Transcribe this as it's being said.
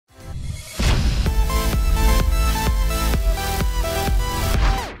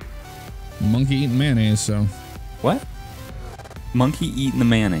monkey eating mayonnaise, so. What? Monkey eating the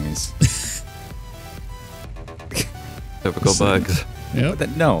mayonnaise. Typical bugs. Yep.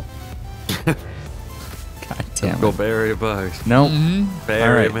 No. God damn Typical it. berry bugs. No. Berry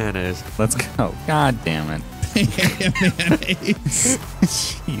All right. mayonnaise. Let's go. God damn it. Mayonnaise.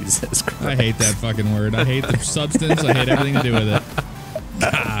 Jesus Christ. I hate that fucking word. I hate the substance. I hate everything to do with it.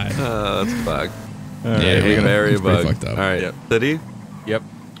 God. That's fucked. All right, Yeah, we're gonna- Berry it's pretty bug. fucked up. All right, Yep. city. Yep.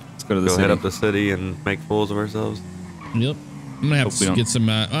 Let's go to the Go city. head up the city and make fools of ourselves. Yep. I'm gonna have Hope we to don't- get some.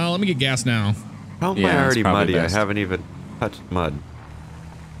 Well, let me get gas now. How am Yeah, I that's already probably muddy? best. I haven't even touched mud.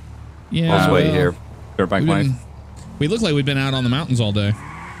 Yeah. Let's wait well, here. Dirt bike we've life. been- We look like we've been out on the mountains all day.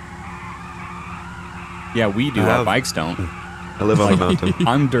 Yeah, we do. I Our have- bikes don't. I live on the mountain.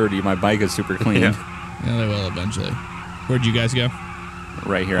 I'm dirty. My bike is super clean. Yeah. Yeah, they will eventually. Where'd you guys go?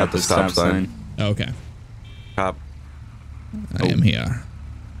 Right here At at the the stop stop sign. sign. Oh, okay. Cop. I am here.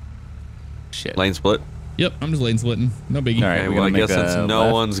 Shit. Lane split. Yep, I'm just lane splitting. No biggie. All right. Okay, we well, I gotta guess make since a no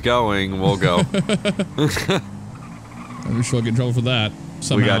left. one's going, we'll go. I'm sure I'll get in trouble for that.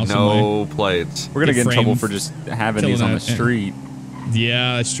 Somehow, We got some way. no plates. We're gonna Get get in trouble framed for just having killing these on a- the street.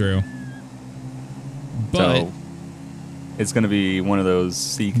 Yeah, that's true. But So it's gonna be one of those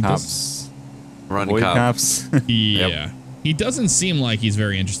C cops, Run void cop. cops. yeah, he doesn't seem like he's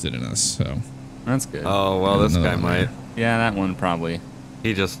very interested in us. So That's good. Oh, well, this Another guy one might. there. Yeah, that one probably.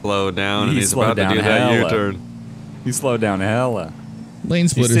 He just slowed down and He he's slowed about to do down that hella. U-turn. He slowed down hella. lane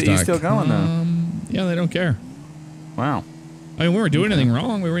splitters. he's still going, though. Yeah, they don't care. Wow. I mean, we weren't doing anything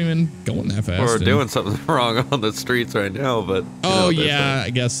wrong. We weren't even going that fast. We're and- doing something wrong on the streets right now, but. you know Oh what they yeah, say. I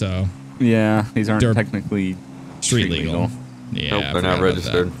guess so. Yeah, these aren't They're technically Street legal. Yeah, Nope, I they're forgot not about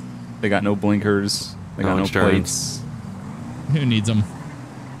registered. They got no blinkers. They got No no insurance. plates. that. Who needs them?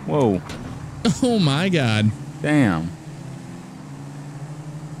 Whoa. Oh my god. Damn.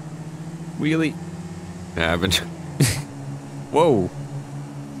 Wheelie. Yeah, I've been. Whoa.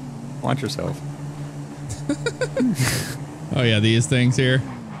 Watch yourself. Oh yeah, these things here.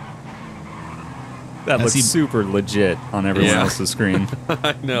 That I looks see- super legit on everyone Yeah. else's screen.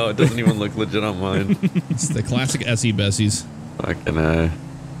 I know, it doesn't even look legit on mine. It's the classic Essie Bessies. Fucking,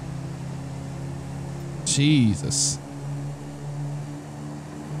 Jesus.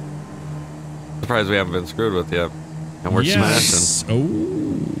 surprised we haven't been screwed with yet. And we're Yes. Oh.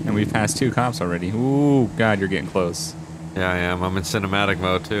 And we've passed 2 cops already. Ooh, God, you're getting close. smashing. Yeah, I am. I'm in cinematic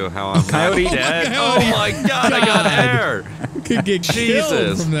mode, too. How I'm Coyote. not dead. Coyote. Oh, my God, I got air. Could get killed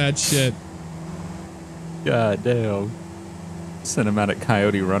Jesus. from that shit. God damn. Cinematic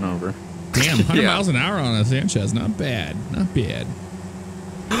coyote run over. Damn, 100 Yeah. miles an hour on a Sanchez. Not bad. Not bad.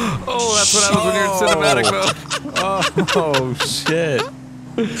 Oh, that's what happens when you're in cinematic mode. Oh, shit.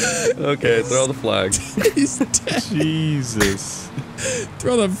 Okay, throw the flag. He's dead. Jesus.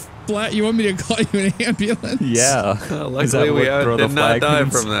 Throw the flat. You want me to call you an ambulance? Yeah. Is that Luckily, we what throw the did not flag die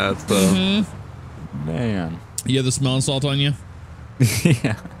means? from that, so. Man. You have the smelling salt on you?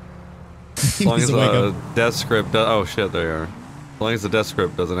 Yeah. As long Needs as to wake the up. death script does, oh shit, there you are. As long as the death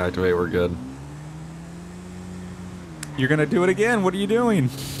script doesn't activate, we're good. You're gonna do it again. What are you doing?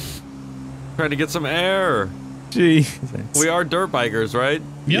 Trying to get some air. Jesus. We are dirt bikers, right?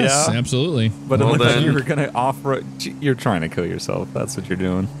 Yes, Yeah. absolutely. But it Well, looked like then- you were gonna off-road. You're trying to kill yourself. That's what you're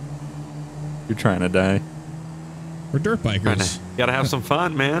doing. You're trying to die. We're dirt bikers. Gotta have some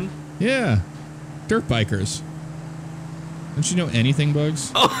fun, man. Yeah. Dirt bikers. Don't you know anything,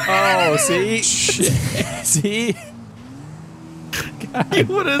 Bugs? Oh, see? See? You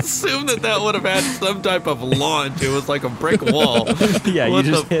would assume that that would have had some type of launch. It was like a brick wall. Yeah, What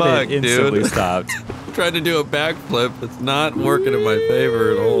you just the hit fuck, it, instantly dude? stopped. Trying to do a backflip. It's not working in my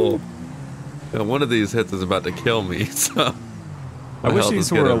favor at all. And one of these hits is about to kill me, so. I my wish health these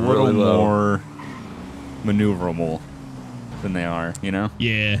is were a getting little really low. more maneuverable than they are, you know?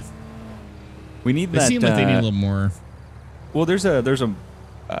 Yeah. We need They that. seem like they need a little more. Well, there's a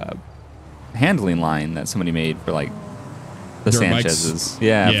handling line that somebody made for like the Dirt bikes? Sanchez's.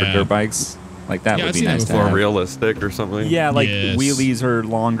 Yeah, Yeah. for dirt bikes. Like that Yeah, would I've be seen that nice to before. More have. realistic or something. Yeah, like Yes. wheelies are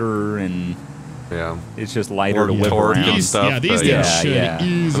longer and Yeah. it's just lighter Or to whip torque around. and These, stuff, yeah, these but things yeah. should Yeah.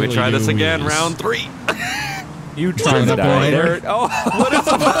 easily Let me try this do again, wheels. round 3. You trying to What's the die point? there? Oh,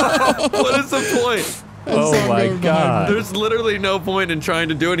 What is the point? oh song my going behind God. me. There's literally no point in trying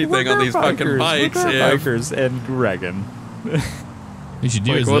to do anything on We're these dirt fucking bikers. bikes. We're dirt If, bikers and Reagan. You should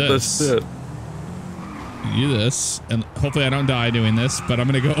do like, is what this. the shit? You do this, and hopefully I don't die doing this, but I'm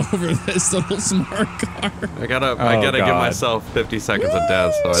gonna go over this little smart car. I gotta Oh, give God. myself 50 seconds of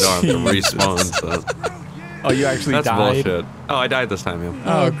death so I don't have to Jesus. respawn. So. Oh, you actually That's died? bullshit. Oh, I died this time, yeah.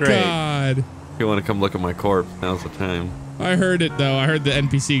 Oh, great. God. If you want to come look at my corpse, now's the time. I heard it though. I heard the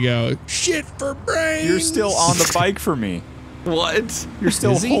NPC go, shit for brains. You're still on the bike for me. What? You're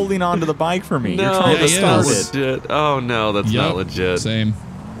still holding on to the bike for me. No, You're trying to that's not start it. legit. Oh no, that's not legit. Same.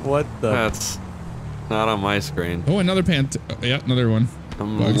 What the? That's not on my screen. Oh, another yeah, another one.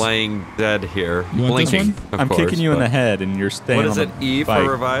 I'm Bugs. laying dead here. You want this Blinking. one? of I'm course, kicking you in but- the head, and you're staying. What is on it? the E bike.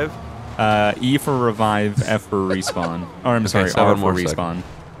 for revive? E for revive, F for respawn. Or I'm sorry, 7 R for more respawn. seconds.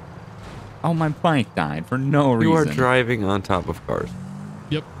 Oh, my bike died for no reason. You are driving on top of cars.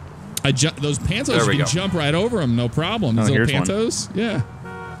 Yep. Those pantos, There we you can go. jump right over them, no problem. Oh, These little here's one. pantos, yeah.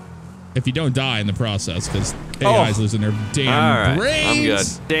 If you don't die in the process, because AI's losing their damn All right,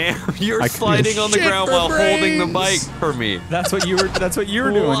 brains. I'm good. Damn, you're I- sliding on the Shit ground for while holding the bike brains. for me. That's what you were. That's what you were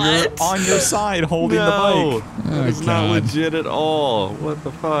doing. You're What? on your side holding the No, bike. Oh, it's not God. legit at all. What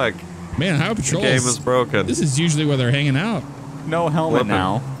the fuck? Man, Highway The Patrol game is broken. This is usually where they're hanging out. No helmet Flipping.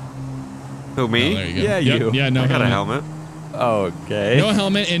 now. Who, Oh, me? there you go. Yeah, Yep, you. Yeah, no I got helmet. a helmet. Okay. No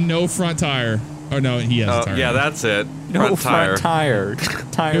helmet and no front tire. Oh, no, he has a tire. Yeah, that's it. No front tire. tire.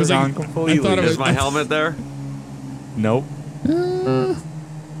 Tire was like- on completely. I thought it was- Is my helmet there? Nope.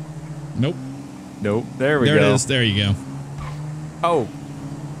 Nope. Nope. There we There go. it is. There you go. Oh.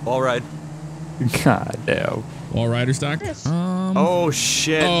 All right. God damn. Wall rider stock. Oh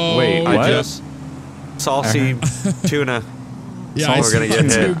shit! Oh, Wait, I what? just saucy tuna. yeah, so I we're gonna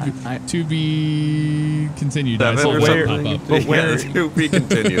see get that to be continued. I Seven saw or that something. pop up. But where- Yeah, to be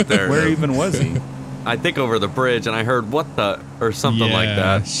continued. There. Where it is. even was he? I think over the bridge, and I heard what the or something like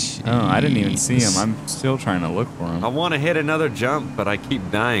that. Oh, I didn't even see him. Jeez. I'm still trying to look for him. I want to hit another jump, but I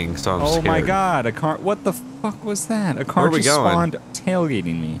keep dying, so I'm Oh scared. my god, a car. What the fuck was that? A car Where are we just going? spawned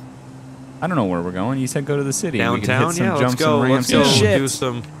tailgating me. I don't know where we're going. You said go to the city. We could Downtown? hit some Yeah, let's jumps go. and Let's ramps. go Shit. do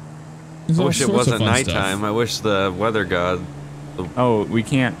some. There's I all wish it sorts of wasn't fun nighttime. stuff. I wish the weather god, Oh, we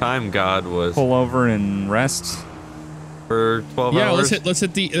can't time god, was pull over and rest. for 12 Yeah, hours. let's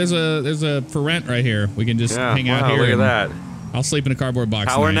hit the there's a for rent right here. We can just Yeah, hang out wow, here. look at and that. I'll sleep in a cardboard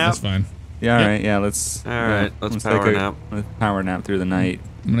box Power tonight. nap? That's fine. Yeah, all Yep. right. Yeah, let's. All right, let's power take nap. Let's power nap through the night.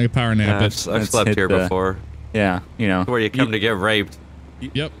 I'm gonna power nap Yeah, it. I've Let's slept hit here the- before. Yeah, you know. Where you come to get raped.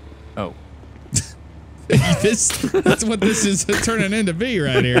 Yep. Oh. That's what this is turning into be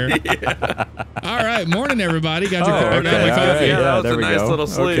right here. All right, morning everybody. Got your Oh, got okay, my all coffee. right, Yeah, that was there a we nice go. little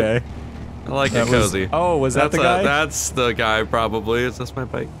sleep. Okay. I like That it was- cozy. oh, was that that's the guy? That's the guy, probably. Is this my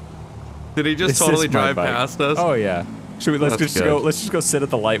bike? Did he just This totally is my drive bike. past us? Oh yeah. Should we? Let's That's just good. go. Let's just go sit at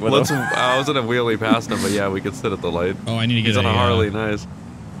the light with Let's, him. I was in a wheelie past him, but yeah, we could sit at the light. Oh, I need to get He's on a Harley, Uh, nice.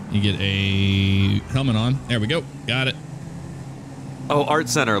 you get a helmet on. There we go. Got it. Oh, art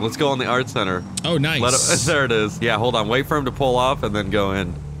center. Let's go on the art center. Oh, nice. There it is. Yeah, hold on. Wait for him to pull off and then go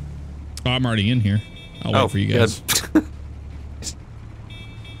in. Oh, I'm already in here. I'll wait for you guys. good.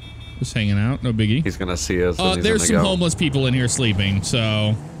 Just hanging out. No biggie. He's gonna see us. and he's There's some gonna go. homeless people in here sleeping,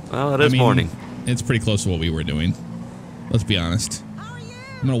 so Well, it is morning. It's pretty close to what we were doing. Let's be honest.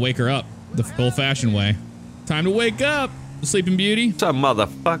 I'm gonna wake her up the old-fashioned way. Time to wake up, Sleeping Beauty. What's up,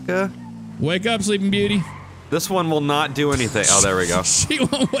 motherfucker? Wake up, Sleeping Beauty. This one will not do anything. Oh, there we go. She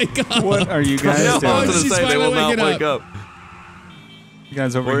won't wake up. What are you guys No, I doing? was gonna She's say they will finally not waking wake up. You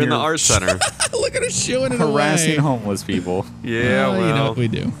guys over We're here in the art center. Look at her shooing it harassing away. homeless people. Yeah, Well, well, you know what we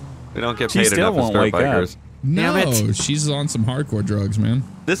do. we don't get She paid still enough as won't dirt wake up. bikers. No, Damn she's on some hardcore drugs, man.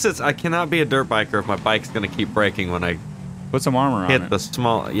 This is. I cannot be a dirt biker if my bike's gonna keep breaking when I Put some armor on hit it. the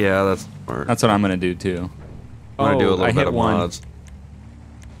small. Yeah, that's smart. That's what I'm gonna do too. I'm gonna do a Oh, little I bit hit of one. mods.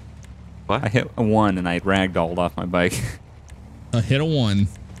 What? I hit a 1 and I ragdolled off my bike. A hit of one.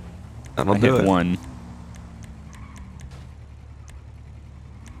 That'll I do hit it. 1.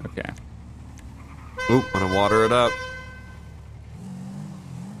 Okay. Oop, I'm gonna water it up.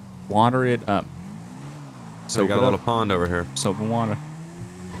 Water it up. So we got a little pond over here. soap and water.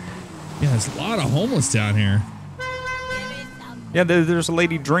 Yeah, there's a lot of homeless down here. Yeah, there's a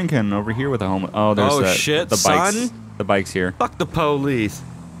lady drinking over here with a homeless. Oh, there's Oh, the, shit, the bikes. son. The bikes here. Fuck the police.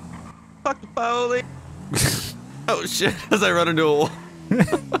 Fuck the police. Oh shit! As I run into a wall.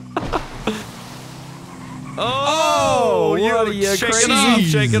 Oh, what are you, shake it crazy? off!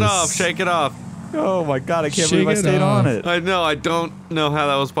 Shake it Jesus. off! Shake it off! Oh my god, I can't Shake believe I it stayed off. on it. I know. I don't know how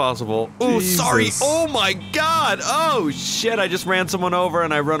that was possible. Oh, sorry. Jesus. Oh my god. Oh shit! I just ran someone over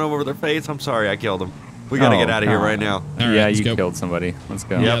and I run over their face. I'm sorry. I killed him. We gotta Oh, get out of here no. right now. All right, Yeah, let's you go. killed somebody. Let's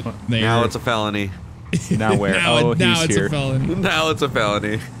go. Yep. Now it's a felony. Now where? now, Oh, now he's it's here. a felony. Now it's a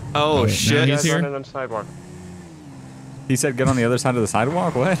felony. Oh, now shit! he's here. on the sidewalk. He said get on the other side of the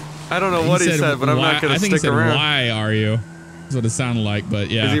sidewalk? What? I don't know what he said, but I'm why, not gonna I think he stick said, around. why are you? That's what it sounded like, but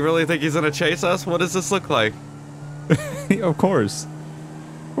yeah. Does he really think he's gonna chase us? What does this look like? Of course.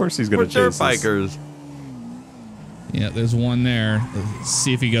 Of course he's going We're to dirt chase us. bikers. Yeah, there's one there. Let's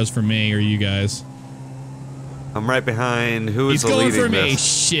see if he goes for me or you guys. I'm right behind. Who is He's going leading for me.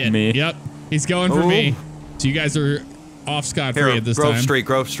 this? Shit. Me. Yep. He's going for me. So you guys are off scot-free at this Grove time. Street,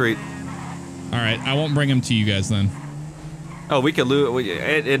 Grove Street. All right. I won't bring him to you guys then. Oh, we could lose.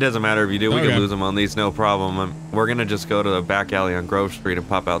 It doesn't matter if you do. We Okay. can lose them on these, no problem. We're gonna just go to the back alley on Grove Street and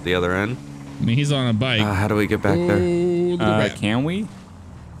pop out the other end. I mean, he's on a bike. How do we get back there? Oh, the rat. Can we?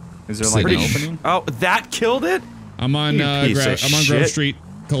 Is there like an opening? Oh, that killed it? I'm on You piece of I'm on Grove shit. Street,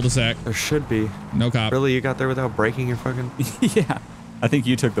 cul-de-sac. There should be. No cop. Really, you got there without breaking your fucking... Yeah. I think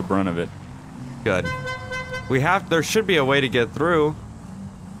you took the brunt of it. Good. There should be a way to get through.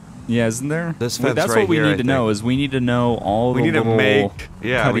 Yeah, isn't there? This Wait, fence that's right what we here, need I to know think. is we need to know all We the need to little make...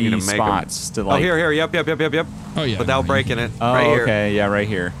 Yeah, we need to cutty make spots to them. like... Oh, here. Yep. Oh, yeah. Without breaking it. Oh, right here. okay. Yeah, right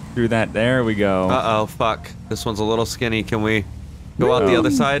here. Through that. There we go. Uh-oh, fuck. This one's a little skinny. Can we go out the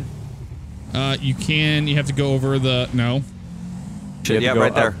other side? You can. You have to go over the... No. Shit, You yeah, have to go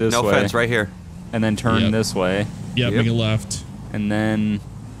right there. up this No way. fence, right here. And then turn Yep. this way. Yep, Yep. make a left. And then...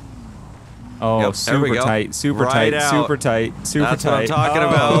 Oh, Yep, there we super go. tight, super Right tight, out. super tight, super That's tight. what I'm talking Oh,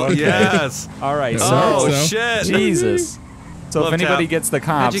 about. okay. Yes. All right, so... Oh, So- shit. Jesus. So if Love anybody tap. gets the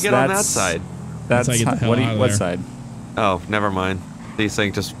cops, How'd you get on that that's- side? That's how you get the hell what, out of what there. side? Oh, never mind. These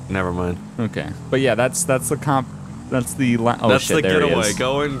things just... Never mind. Okay, but yeah, that's the comp. That's the oh That's shit, the there he getaway. is.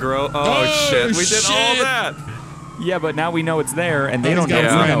 Go and grow. Oh, Oh, shit. We did all shit. that. Yeah, but now we know it's there, and they He's don't got know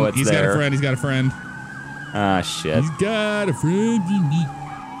a we friend. know it's He's there. got a friend. He's got a friend. Ah shit. He's got a friend.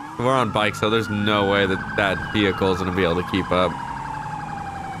 We're on bikes, so there's no way that vehicle is going to be able to keep up.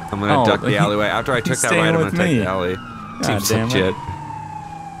 I'm going to duck the alleyway. After I took he's that staying right, I'm with going to take me. the alley. God Seems damn it. legit.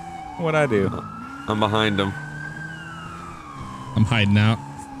 What'd I do? I'm behind him. I'm hiding out.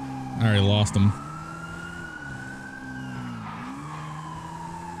 I already lost him.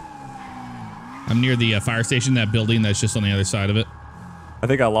 I'm near the fire station, that building that's just on the other side of it. I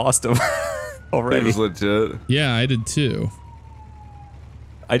think I lost him It already. was legit. Yeah, I did too.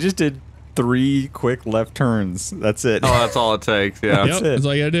 I just did 3 quick left turns. That's it. Oh, that's all it takes. Yeah. That's Yep, it. that's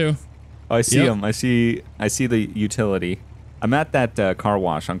all you gotta do. Oh, I see Yep. him. I see the utility. I'm at that car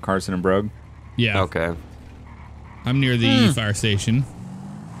wash on Carson and Brogue. Yeah. Okay. I'm near the fire station.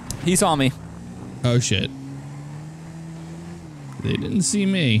 He saw me. Oh shit. They didn't see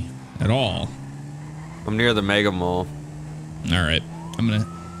me at all. I'm near the Mega Mall. All right. I'm gonna...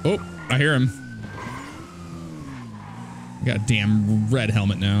 Oh, I hear him. I got a damn red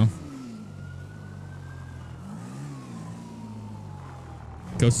helmet now.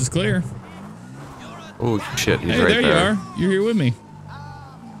 Coast is clear. Oh, shit. He's Hey, right there there. you are. You're here with me.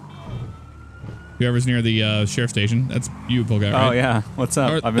 Whoever's near the sheriff station, that's you, Pull Guy, right? Oh yeah. What's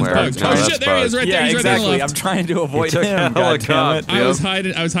up? Or- I've been Where? Bugs. No, Oh that's shit, there he is, Bugs. right yeah, there. He's right there on exactly. the I'm left. trying to avoid took him. hella God damn cops. it. I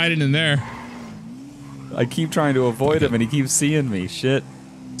was Yep. hiding in there. I keep trying to avoid him, and he keeps seeing me. Shit. I'm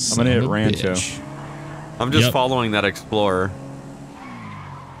gonna hit Son of a Rancho. bitch. I'm just Yep. following that Explorer.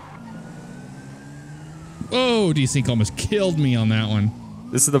 Oh, D-Sync almost killed me on that one.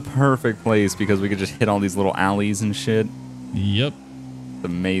 This is the perfect place because we could just hit all these little alleys and shit. Yep. It's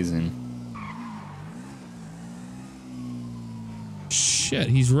amazing. Shit,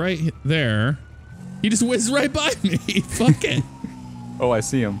 he's right there. He just whizzed right by me. Fuck it. Oh, I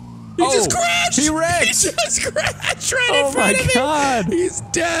see him. He just crashed. He wrecked. He just crashed right Oh in front my of me. God. He's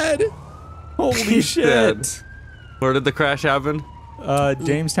dead. Holy He's shit. dead. Where did the crash happen?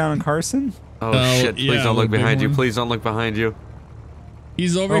 Jamestown and Carson? Oh, Oh, shit. Please yeah, don't the look big behind you. one. Please don't look behind you.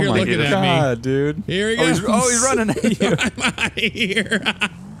 He's over Oh here my looking at me. God, dude. Here he Oh, goes. he's running at you. I'm out of here.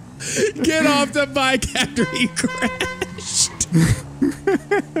 Get off the bike after he crashed.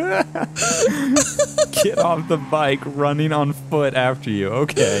 Get off the bike running on foot after you.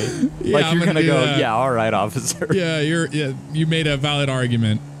 Okay. Yeah, Like I'm you're gonna gonna do go, that. yeah, all right, officer. Yeah, you made a valid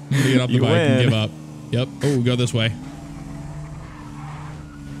argument. I'm gonna get off the You bike and win. give up. Yep. Oh, go this way.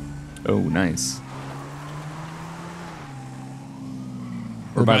 Oh, nice.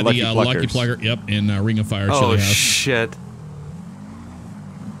 We're by Lucky the Lucky Pluckers. Plugger. Yep, in Ring of Fire Oh, Chili House. shit.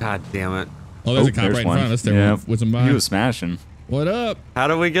 God damn it. Oh, there's a Oh, cop there's right in one. front of us. There Yeah. with some by. He was smashing. What up? How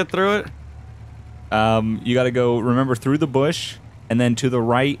do we get through it? You got to go, remember, through the bush, and then to the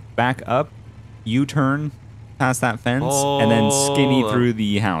right, back up, U-turn past that fence, and then skinny Oh. through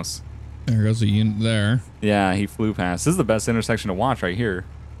the house. There goes the unit there. Yeah, he flew past. This is the best intersection to watch right here.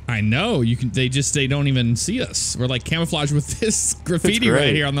 I know. You can. They don't even see us. We're like camouflaged with this graffiti great.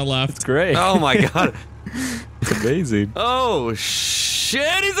 right here on the left. It's great. Oh, my God. It's amazing. Oh,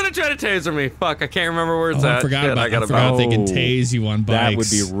 shit. He's going to try to taser me. Fuck, I can't remember where it's Oh, at. I forgot Shit, about. I gotta forgot they can Oh, tase you on bikes. That would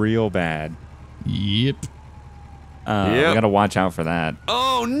be real bad. Yep. Yep. We got to watch out for that.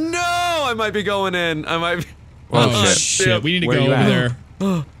 Oh, no. I might be going in. Oh, shit. We need to Where go you over at?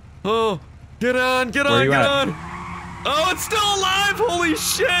 there. Oh, get on, get Where on, you get at? on. Oh, it's still alive. Holy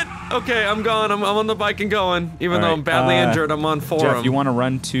shit. Okay, I'm gone. I'm on the bike and going. Even All though right, I'm badly injured, I'm on forum. Jeff, you want to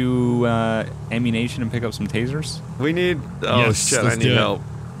run to ammunition and pick up some tasers? We need. Oh Yes, shit! I let's need do it. help.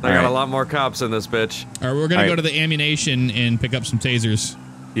 I All got right. a lot more cops in this bitch. All right, we're going to All go right. to the ammunition and pick up some tasers.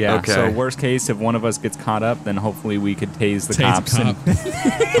 Yeah. Okay. So worst case, if one of us gets caught up, then hopefully we could tase the Tase cops. a cop.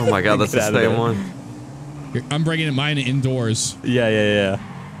 Oh my god, that's the Get out of same there. one. Here, I'm bringing mine indoors. Yeah.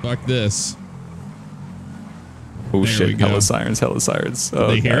 Fuck this. Oh There we shit! go. Hella sirens! Oh,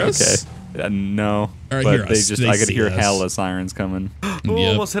 They hear okay. us? No. Or But hear they us. just They I could see hear us. hella sirens coming. Oh,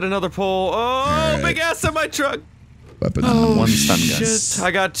 Yep. almost hit another pole. Oh, right. big ass in my truck. Weapon. One stun gun. Shit,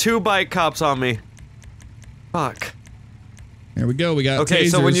 I got 2 bike cops on me. Fuck. There we go. We got Okay,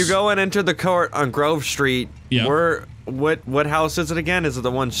 tasers. so when you go and enter the court on Grove Street, Yeah. what house is it again? Is it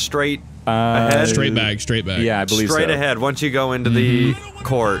the one straight ahead? Straight back. Yeah, I believe Straight so. ahead once you go into the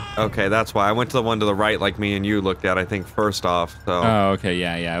court. Okay, that's why. I went to the one to the right like me and you looked at, I think, first off. So Oh, okay.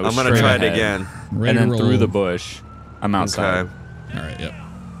 Yeah. It was I'm gonna straight try ahead. it again. Ready And to then roll. through the bush. I'm outside. Okay. All right, yep.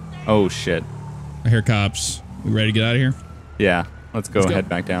 Oh shit. I hear cops. We ready to get out of here? Yeah. Let's go. Let's go. Head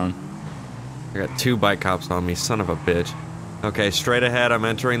back down. I got 2 bike cops on me, son of a bitch. Okay, straight ahead, I'm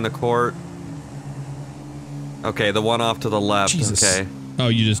entering the court. Okay, the one off to the left. Jesus. Okay. Oh,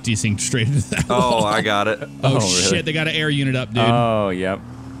 you just desynced straight into that Oh, wall. I got it. Oh, really? shit. They got an air unit up, dude. Oh, yep.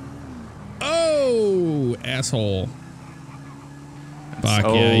 Oh, asshole. Fuck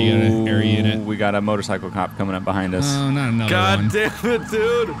yeah, you got an air unit. We got a motorcycle cop coming up behind us. Oh, not another God one. damn it,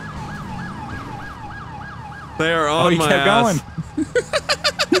 dude. They are on he my kept ass. going.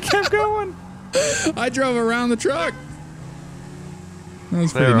 He kept going. I drove around the truck. That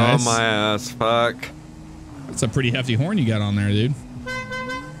was pretty They're nice. on my ass. Fuck. That's a pretty hefty horn you got on there, dude.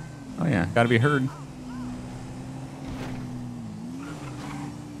 Oh yeah, gotta be heard.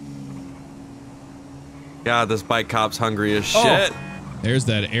 God, this bike cop's hungry as Oh. shit. There's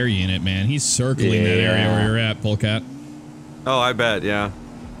that air unit, man. He's circling that area Yeah. where you're at, Polecat. Oh, I bet, yeah.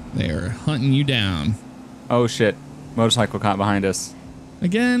 They are hunting you down. Oh shit, motorcycle cop behind us.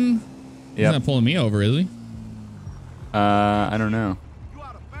 Again? He's Yep. not pulling me over, is he? I don't know.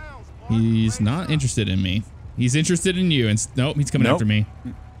 He's not interested in me. He's interested in you. And nope, he's coming Nope. after me.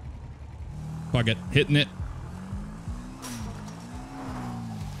 Fuck it. Hitting it.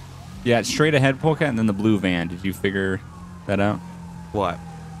 Yeah, it's straight ahead, Polka, and then the blue van. Did you figure that out? What?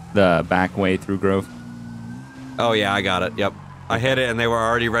 The back way through Grove. Oh, yeah, I got it. Yep. I hit it and they were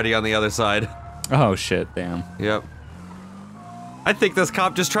already ready on the other side. Oh shit, damn. Yep. I think this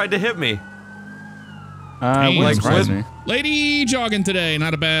cop just tried to hit me. Hey, Wouldn't surprise what- me. Lady jogging today.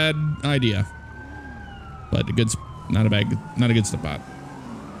 Not a bad idea. But a good, not a good spot.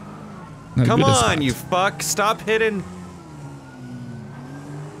 Not a Come good on, spot. you fuck. Stop hitting.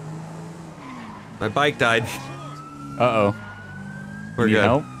 My bike died. Uh-oh. We're Need good.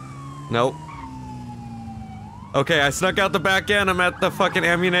 help? Nope. Okay, I snuck out the back end. I'm at the fucking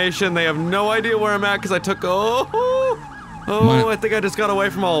ammunition. They have no idea where I'm at because I took. Oh, I think I just got away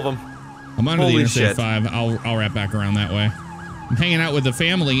from all of them. I'm under the Holy Interstate shit. 5. I'll wrap back around that way. I'm hanging out with the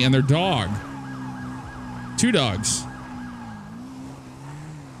family and their dog. 2 dogs.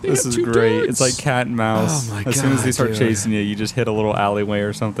 They This have is 2 great. dogs. It's like cat and mouse. Oh my as soon as they God, start dude. chasing you, you just hit a little alleyway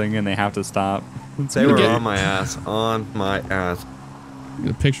or something and they have to stop. They were Okay. on my ass. On my ass.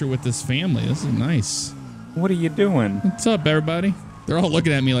 Get a picture with this family. This is nice. What are you doing? What's up, everybody? They're all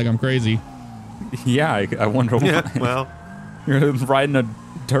looking at me like I'm crazy. Yeah, I wonder why. Yeah, well. You're riding a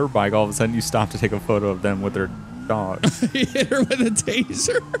dirt bike, all of a sudden you stop to take a photo of them with their dog. He hit her with a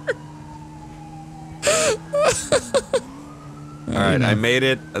taser. Alright, I made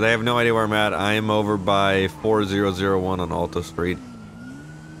it. They have no idea where I'm at. I am over by 4001 on Alta Street.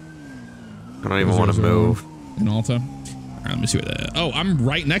 I don't even want to 4001. move. In Alta. All right, let me see what that. Oh, I'm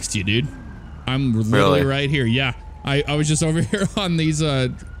right next to you, dude. I'm literally Really? right here. Yeah, I was just over here on these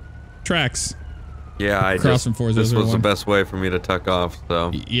tracks. Yeah, I Across just. from This was the 4001. best way for me to tuck off,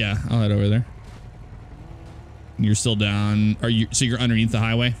 so. Yeah, I'll head over there. You're still down. Are you? So you're underneath the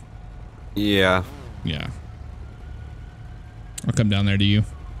highway? Yeah. Yeah. I'll come down there to you.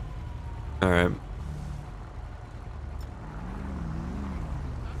 Alright.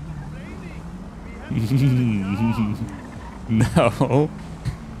 No.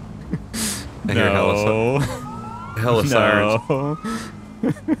 I hear hella sirens. No.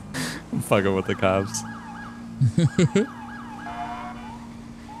 I'm fucking with the cops.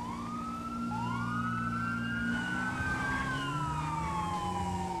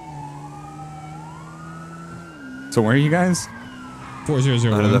 So where are you guys?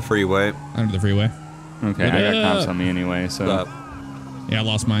 4001. Under the freeway. Under the freeway. Okay, I got cops on me anyway, so. Yeah, I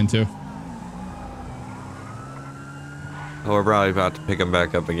lost mine too. Oh, we're probably about to pick them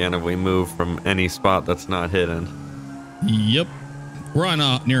back up again if we move from any spot that's not hidden. Yep. We're on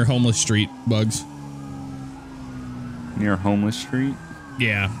near Homeless Street, Bugs. Near Homeless Street?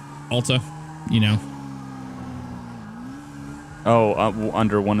 Yeah. Alta, you know. Oh,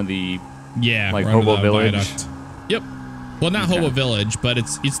 under one of the... Yeah. Like Hobo Village? Viaduct. Yep. Well, not Hobo Village, but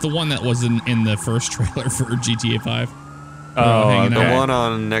it's the one that was in the first trailer for GTA 5. Oh, the one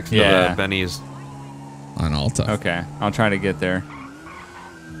on next to the Benny's. On Alta. Okay, I'll try to get there.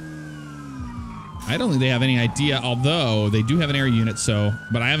 I don't think they have any idea, although they do have an air unit,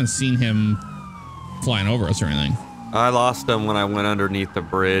 but I haven't seen him flying over us or anything. I lost him when I went underneath the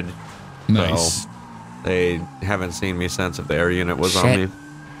bridge. Nice. So they haven't seen me since if the air unit was on me.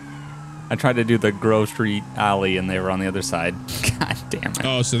 I tried to do the Grove Street alley and they were on the other side. God damn it.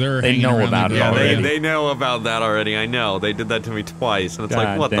 Oh, so they know about it already. They know about that already. I know. They did that to me twice. And it's God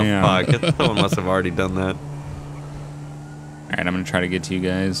like, what damn. the fuck? Someone must have already done that. All right, I'm going to try to get to you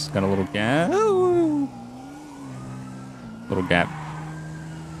guys. Got a little gap. Little gap.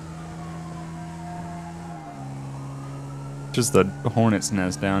 Just the hornet's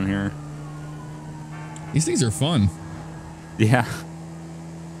nest down here. These things are fun. Yeah.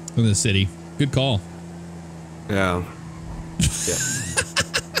 In the city. Good call. Yeah.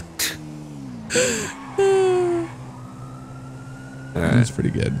 That's pretty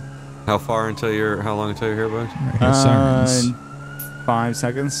good. How long until you're here, Bugs? Right, here's sirens. 5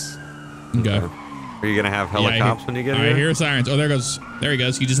 seconds. Okay. Are you gonna have helicopters when you get here? here? I hear sirens. Oh, there he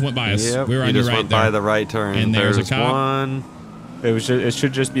goes. He just went by us. Yep. We were on your your right went there. by the right turn. And there's a cop. One. It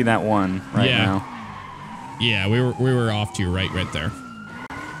should just be that one right now. Yeah, we were off to your right there.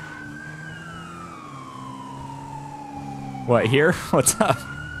 What, here? What's up?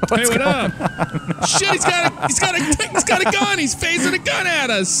 Hey, what up? Shit, he's got a gun. He's phasing a gun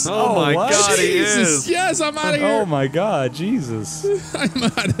at us. Oh my God, he is. Yes, I'm out of here. Oh my God, Jesus. I'm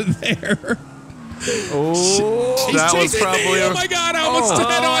out of there. Oh, he's that was chasing probably me. Oh my God, I almost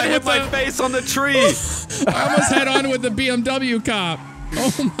head on I hit with my face on the tree. I almost head on with the BMW cop.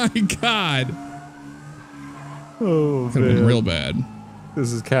 Oh my God. Oh, could have been real bad.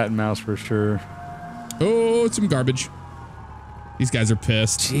 This is cat and mouse for sure. Oh, it's some garbage. These guys are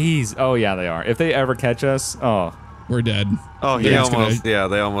pissed. Jeez. Oh yeah, they are. If they ever catch us, oh, we're dead. Oh, they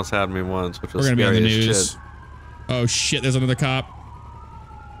almost had me once, which was we're gonna scary be on the as news. shit. Oh shit, there's another cop.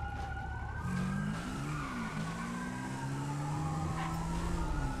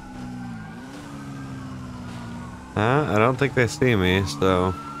 I don't think they see me,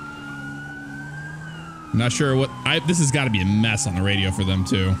 so. I'm not sure what this has got to be a mess on the radio for them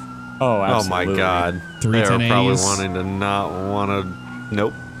too. Oh, absolutely. Oh my God. 310 They're probably A's. wanting to not want to.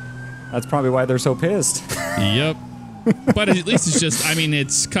 Nope. That's probably why they're so pissed. Yep. But at least it's just, I mean,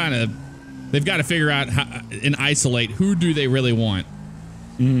 it's kind of, they've got to figure out how, and isolate who do they really want.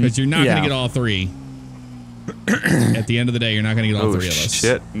 Because you're not going to get all three. At the end of the day, you're not going to get all three of us.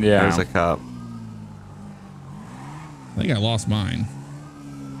 Shit. Yeah. There's a cop. I think I lost mine.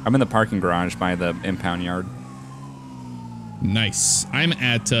 I'm in the parking garage by the impound yard. Nice. I'm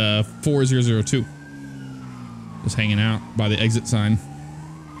at 4002. Just hanging out by the exit sign.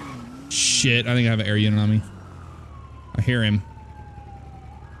 Shit, I think I have an air unit on me. I hear him.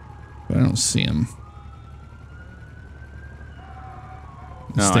 But I don't see him.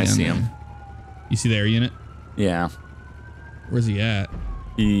 No, I see him. You see the air unit? Yeah. Where's he at?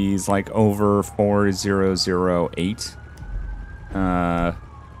 He's like over 4008.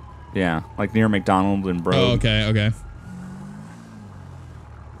 Yeah, like near McDonald and Broad. Oh, okay, okay.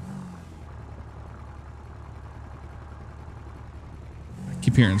 I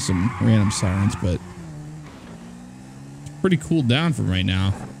keep hearing some random sirens, but it's pretty cooled down from right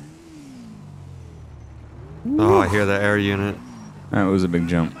now. Oh, I hear the air unit. That was a big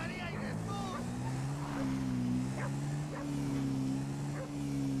jump.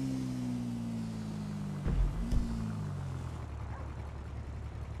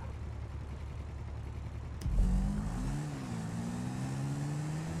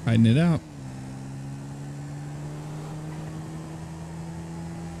 Hiding it out.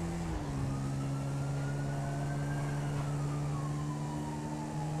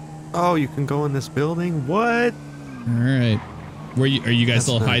 Oh, you can go in this building? What? All right. Are you guys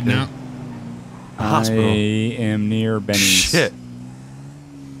still hiding out? Hospital. I am near Benny's. Shit.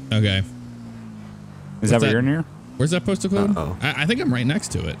 Okay. Is that where you're near? Where's that postal code? I think I'm right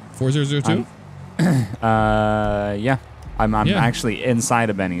next to it. 4002? Yeah. I'm actually inside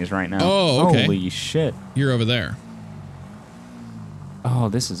of Benny's right now. Oh, okay. Holy shit. You're over there. Oh,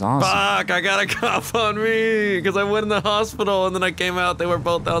 this is awesome. Fuck, I got a cop on me because I went in the hospital and then I came out. They were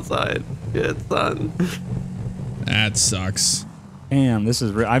both outside. Shit, son. That sucks. Damn, this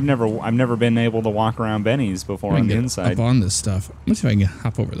is. I've never been able to walk around Benny's before on the inside. Up on this stuff. Let me see if I can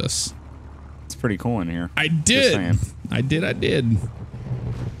hop over this. It's pretty cool in here. I did. I did.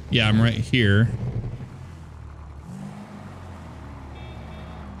 Yeah, I'm right here.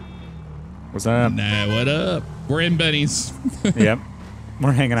 What's up? Nah, what up? We're in Benny's. Yep.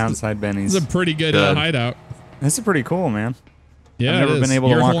 We're hanging outside Benny's. It's a pretty good hideout. This is pretty cool, man. Yeah, I've never been able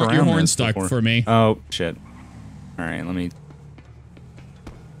to walk around. Your horn stuck for me. Oh, shit. All right, let me...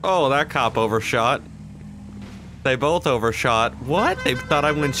 Oh, that cop overshot. They both overshot. What? They thought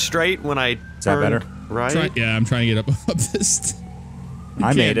I went straight when I turned that better? right? Yeah, I'm trying to get up this.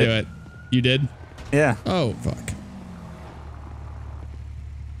 I made it. Do it. You did? Yeah. Oh, fuck.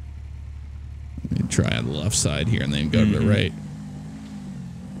 Let me try on the left side here and then go to the right.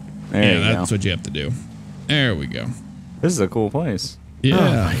 There you go. That's what you have to do. There we go. This is a cool place. Yeah.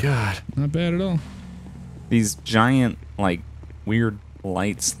 Oh my god. Not bad at all. These giant, like, weird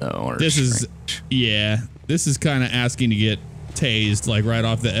lights, though, are This strange. This is kind of asking to get tased, like, right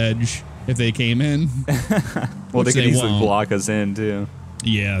off the edge if they came in. Well, they could easily won't. block us in, too.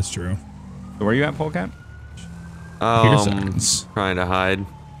 Yeah, that's true. So where you at, Polecat? Trying to hide.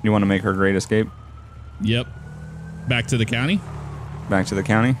 You want to make her great escape? Yep. Back to the county. Back to the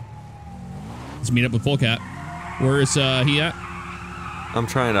county? Let's meet up with Polecat. Where's he at? I'm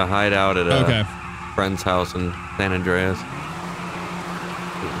trying to hide out at a friend's house in San Andreas.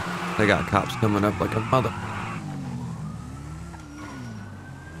 They got cops coming up like a mother.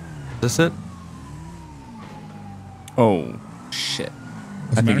 Is this it? Oh, shit.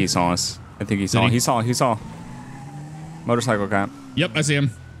 I think he saw us. I think he saw. He saw. Motorcycle cop. Yep, I see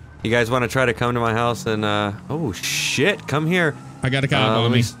him. You guys want to try to come to my house and oh shit, come here. I got a cop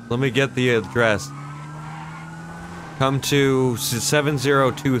on me. Let me get the address. Come to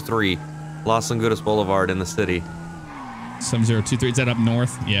 7023 Los Santos Boulevard in the city. 7023. Is that up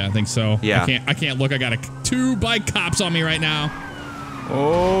north? Yeah, I think so. Yeah. I can't look. I got two bike cops on me right now.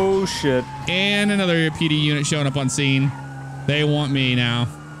 Oh shit. And another PD unit showing up on scene. They want me now.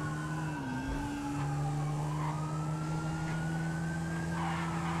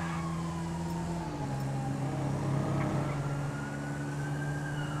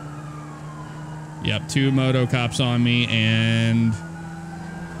 Yep, two Moto cops on me and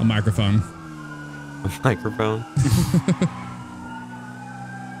a microphone. A microphone?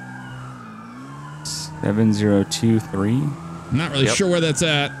 7023? I'm not really sure where that's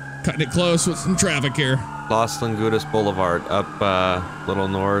at. Cutting it close with some traffic here. Los Santos Boulevard, up little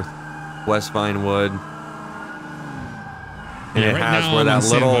north, West Vinewood. And it has where that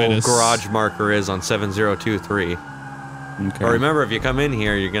little garage marker is on 7023. Okay. But remember, if you come in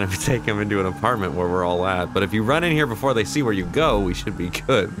here, you're going to be taking them into an apartment where we're all at. But if you run in here before they see where you go, we should be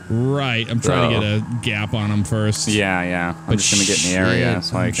good. Right. I'm trying to get a gap on them first. Yeah. I'm just going to get in the area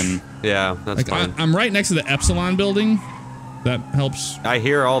so I can... Yeah, that's fine. I'm right next to the Epsilon building. That helps. I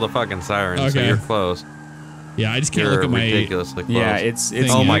hear all the fucking sirens, so you're close. Yeah, I just can't look at my... ridiculously close. Yeah, it's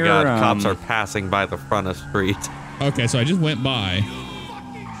oh my god, cops are passing by the front of the street. Okay, so I just went by.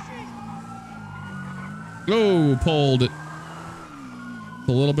 Oh, pulled it.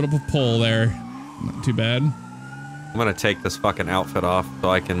 A little bit of a pull there. Not too bad. I'm gonna take this fucking outfit off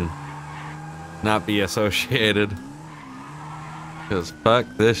so I can not be associated. Because fuck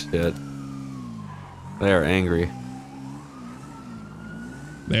this shit. They are angry.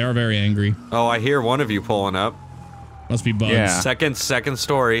 They are very angry. Oh, I hear one of you pulling up. Must be bugs. Yeah. Second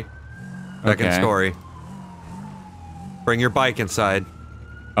story. Second story. Bring your bike inside.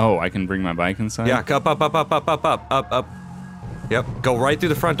 Oh, I can bring my bike inside? Yeah, up. Yep, go right through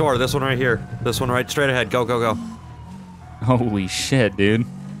the front door. This one right here. This one right straight ahead. Go. Holy shit, dude.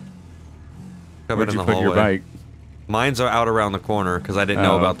 Where'd you put your bike? Mine's are out around the corner because I didn't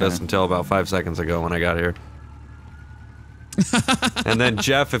know about this until about 5 seconds ago when I got here. And then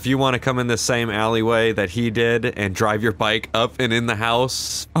Jeff, if you want to come in the same alleyway that he did and drive your bike up and in the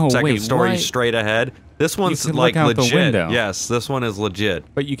house, second story straight ahead. This one's like legit. Yes, this one is legit.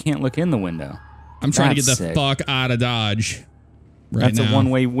 But you can't look in the window. I'm trying to get the fuck out of Dodge. That's a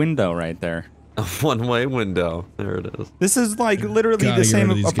one-way window right there. A one-way window. There it is. This is like literally the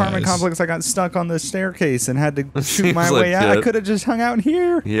same apartment complex I got stuck on the staircase and had to shoot my way out. I could have just hung out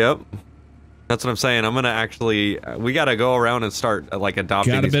here. Yep. That's what I'm saying. I'm going to actually... we got to go around and start like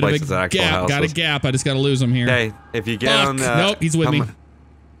adopting these places as actual houses. Got a gap. I just got to lose them here. Hey, if you get on... nope, he's with me.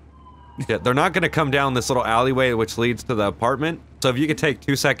 Yeah, they're not going to come down this little alleyway which leads to the apartment. So if you could take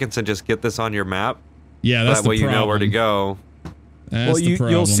 2 seconds and just get this on your map. Yeah, that's that way you know where to go. That's the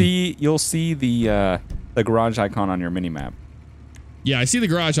problem. you'll see the garage icon on your mini map. Yeah, I see the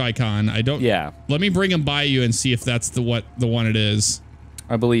garage icon. I don't. Yeah. Let me bring him by you and see if that's the one it is.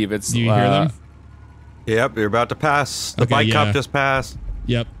 I believe it's. Do you hear them? Yep, you're about to pass. The bike cop just passed.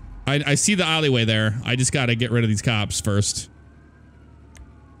 Yep. I see the alleyway there. I just got to get rid of these cops first.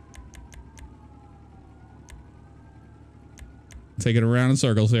 Take it around in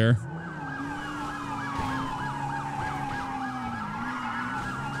circles here.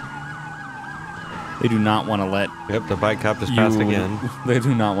 They do not want to let. Yep, the bike cop just passed again. They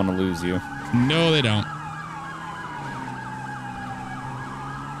do not want to lose you. No, they don't.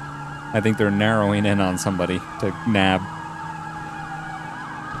 I think they're narrowing in on somebody to nab.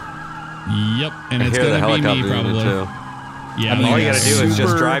 Yep, and it's gonna be me probably. Yeah, all you gotta do is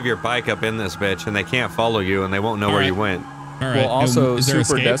just drive your bike up in this bitch, and they can't follow you, and they won't know where you went. All right. Well, also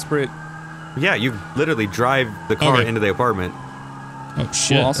super desperate. Yeah, you literally drive the car into the apartment. Oh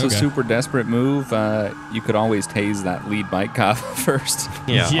shit! Well, also super desperate move. You could always tase that lead bike cop first. Off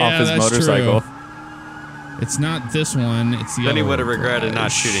his motorcycle. True. It's not this one. It's the other. Then he would have regretted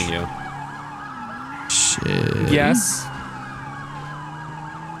not shooting you. Shit. Yes.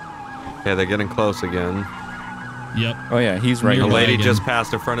 Yeah, they're getting close again. Yep. Oh yeah, he's right. The lady just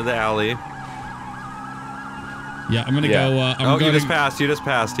passed in front of the alley. Yeah, I'm gonna go. You just passed. You just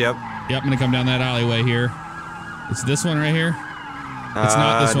passed. Yep. Yep, I'm gonna come down that alleyway here. It's this one right here. It's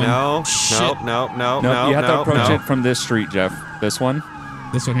not this one. No. Shit. No. You have to approach it from this street, Jeff. This one.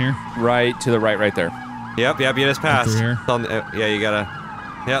 This one here. Right to the right there. Yep. You just passed. Here. Yeah, you gotta.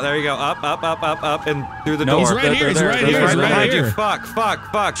 Yeah, there you go. Up, and through the door. He's right here. He's right here. He's right here. Fuck.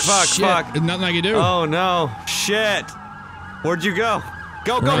 Shit. Nothing I can do. Oh no. Shit. Where'd you go?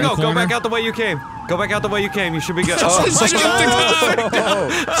 Go. Go back out the way you came. Go back out the way you came. You should be good. Just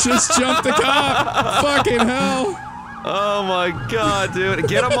jump the cop. Fucking hell. Oh my god, dude.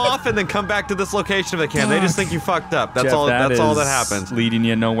 Get them off and then come back to this location if they can. They just think you fucked up. That's all that happens. Leading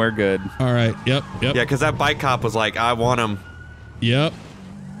you nowhere good. All right. Yep. Yeah, because that bike cop was like, I want him. Yep.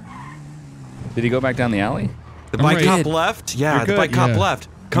 Did he go back down the alley? The bike cop left? Yeah, the bike cop left.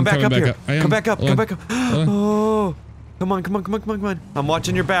 Come back up here. Come back up. Oh. Come on. I'm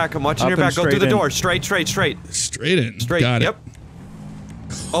watching your back. Go through the door. Straight in. Got it. Yep.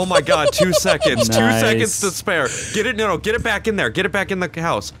 Oh my god, 2 seconds. Nice. 2 seconds to spare. Get it back in there. Get it back in the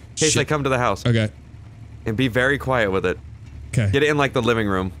house. In case they come to the house. Okay. And be very quiet with it. Okay. Get it in like the living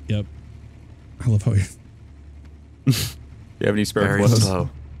room. Yep. I love how you. Do you have any spare Very clothes? slow.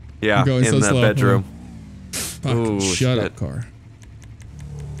 Yeah, going in the bedroom. Fuck. Ooh, shut up, car.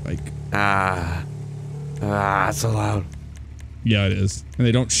 Like. So loud. Yeah, it is. And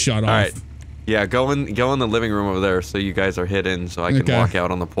they don't shut off. All right. Yeah, go in the living room over there so you guys are hidden so I can walk out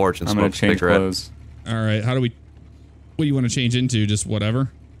on the porch and smoke a cigarette. Clothes. All right. What do you want to change into? Just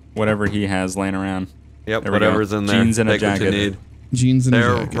whatever? Whatever he has laying around. Yep, whatever's in there. Jeans and a Take what you jacket. need. Jeans and a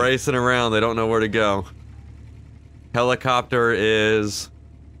jacket. They're racing around. They don't know where to go. Helicopter is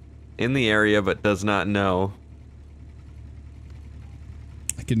in the area but does not know.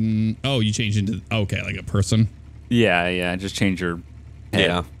 I can. Oh, you change into. Okay, like a person. Yeah. Just change your head.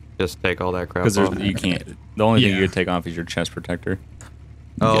 Yeah. Just take all that crap off. Because you can't. The only thing you could take off is your chest protector.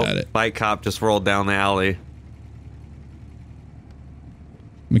 Oh, bike cop just rolled down the alley.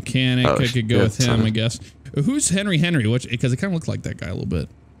 Mechanic, I could go with him, I guess. Who's Henry? Because it kind of looks like that guy a little bit.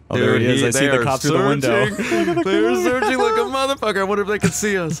 Oh, there he is. I see the cop through the window. They're searching like a motherfucker. I wonder if they can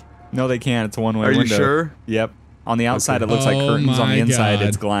see us. No, they can't. It's a one-way window. Are you sure? Yep. On the outside, it looks like curtains. On the inside,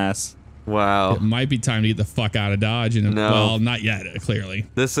 it's glass. Wow. It might be time to get the fuck out of Dodge. Well, not yet, clearly.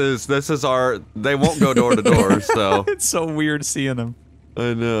 This is our... They won't go door to door, so... It's so weird seeing them.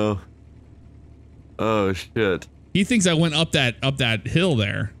 I know. Oh, shit. He thinks I went up that hill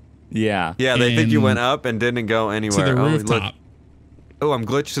there. Yeah. Yeah, they think you went up and didn't go anywhere. To the rooftop. Oh, I'm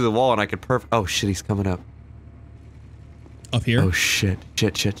glitched to the wall and I could Oh, shit, he's coming up. Up here? Oh, shit.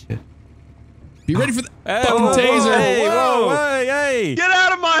 Shit. Be ready for the fucking taser. Hey, whoa, hey. Get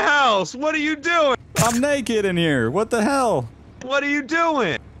out of my house. What are you doing? I'm naked in here. What the hell? What are you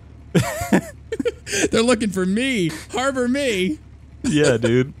doing? They're looking for me. Harbor me. Yeah,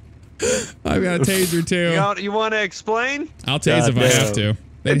 dude. I've got a taser too. You want to explain? I'll tase if I have to.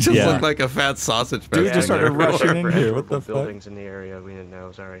 They just look like a fat sausage. Dude just started rushing in here. What the fuck? Buildings in the area. We didn't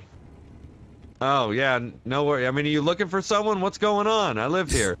know. Sorry. Oh, yeah. No worry. I mean, are you looking for someone? What's going on? I live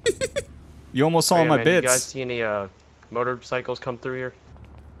here. You almost saw my bits. You guys see any motorcycles come through here?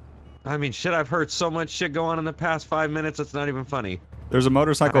 I mean, shit, I've heard so much shit go on in the past 5 minutes, it's not even funny. There's a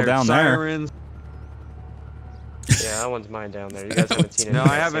motorcycle down sirens. Yeah, that one's mine down there. You guys haven't seen it. No,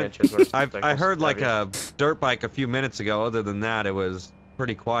 I haven't. I heard like a dirt bike a few minutes ago. Other than that, it was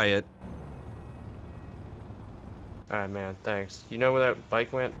pretty quiet. All right, man. Thanks. You know where that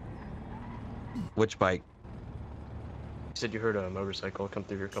bike went? Which bike? You said you heard a motorcycle come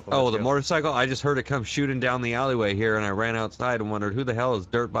through here a couple Oh, minutes the ago. motorcycle? I just heard it come shooting down the alleyway here, and I ran outside and wondered who the hell is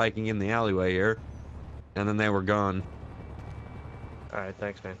dirt biking in the alleyway here. And then they were gone. All right,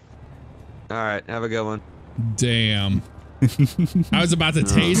 thanks, man. All right, have a good one. Damn. I was about to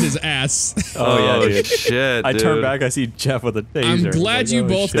tase his ass. Oh, yeah, dude. Shit, I dude. turn back, I see Jeff with a taser. I'm glad you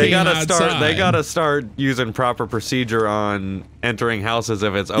both They came gotta start. outside. They gotta start using proper procedure on entering houses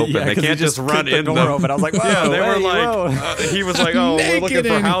if it's open. Yeah, they can't just run in the door them. open. I was like, whoa, Yeah, they were whoa. like, he was like, oh, we're looking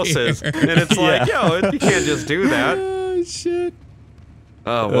Naked for in houses, here. and it's like, yo, you can't just do that. Oh shit.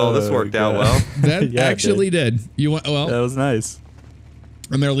 Oh well, this worked out well. That Yeah, it actually did. You want? Well, That was nice.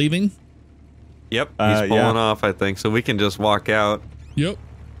 and they're leaving. Yep, he's pulling yeah. off, I think, so we can just walk out. Yep.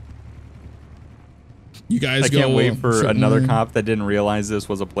 You guys I go. can't wait for another somewhere. cop that didn't realize this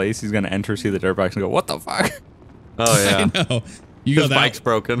was a place. He's gonna enter, see the dirt bikes, and go, "What the fuck?" Oh yeah, I know. You go his that. bike's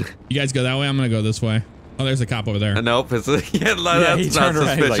broken. You guys go that way. I'm gonna go this way. Oh, there's a cop over there. Nope, it's he that's not turned around, he's like,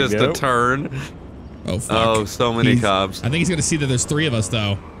 suspicious nope. to turn. Oh fuck. Oh, so many He's- cops. I think he's gonna see that there's 3 of us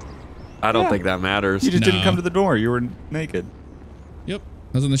though. I don't Yeah. think that matters. You just didn't No. come to the door. You were naked. Yep.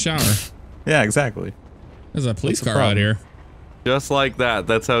 I was in the shower. Yeah, exactly. There's a police What's the car out problem? here. Just like that.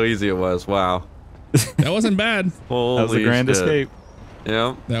 That's how easy it was. Wow. That wasn't bad. Holy That was a grand shit. escape.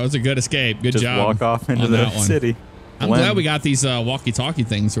 Yep. That was a good escape. Good Just job. walk off into on the that one. city. I'm Blend. glad we got these walkie-talkie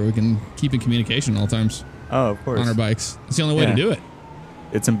things where we can keep in communication all times Oh, of course. on our bikes. It's the only way Yeah. to do it.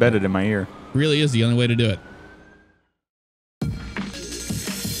 It's embedded in my ear. Really is the only way to do it.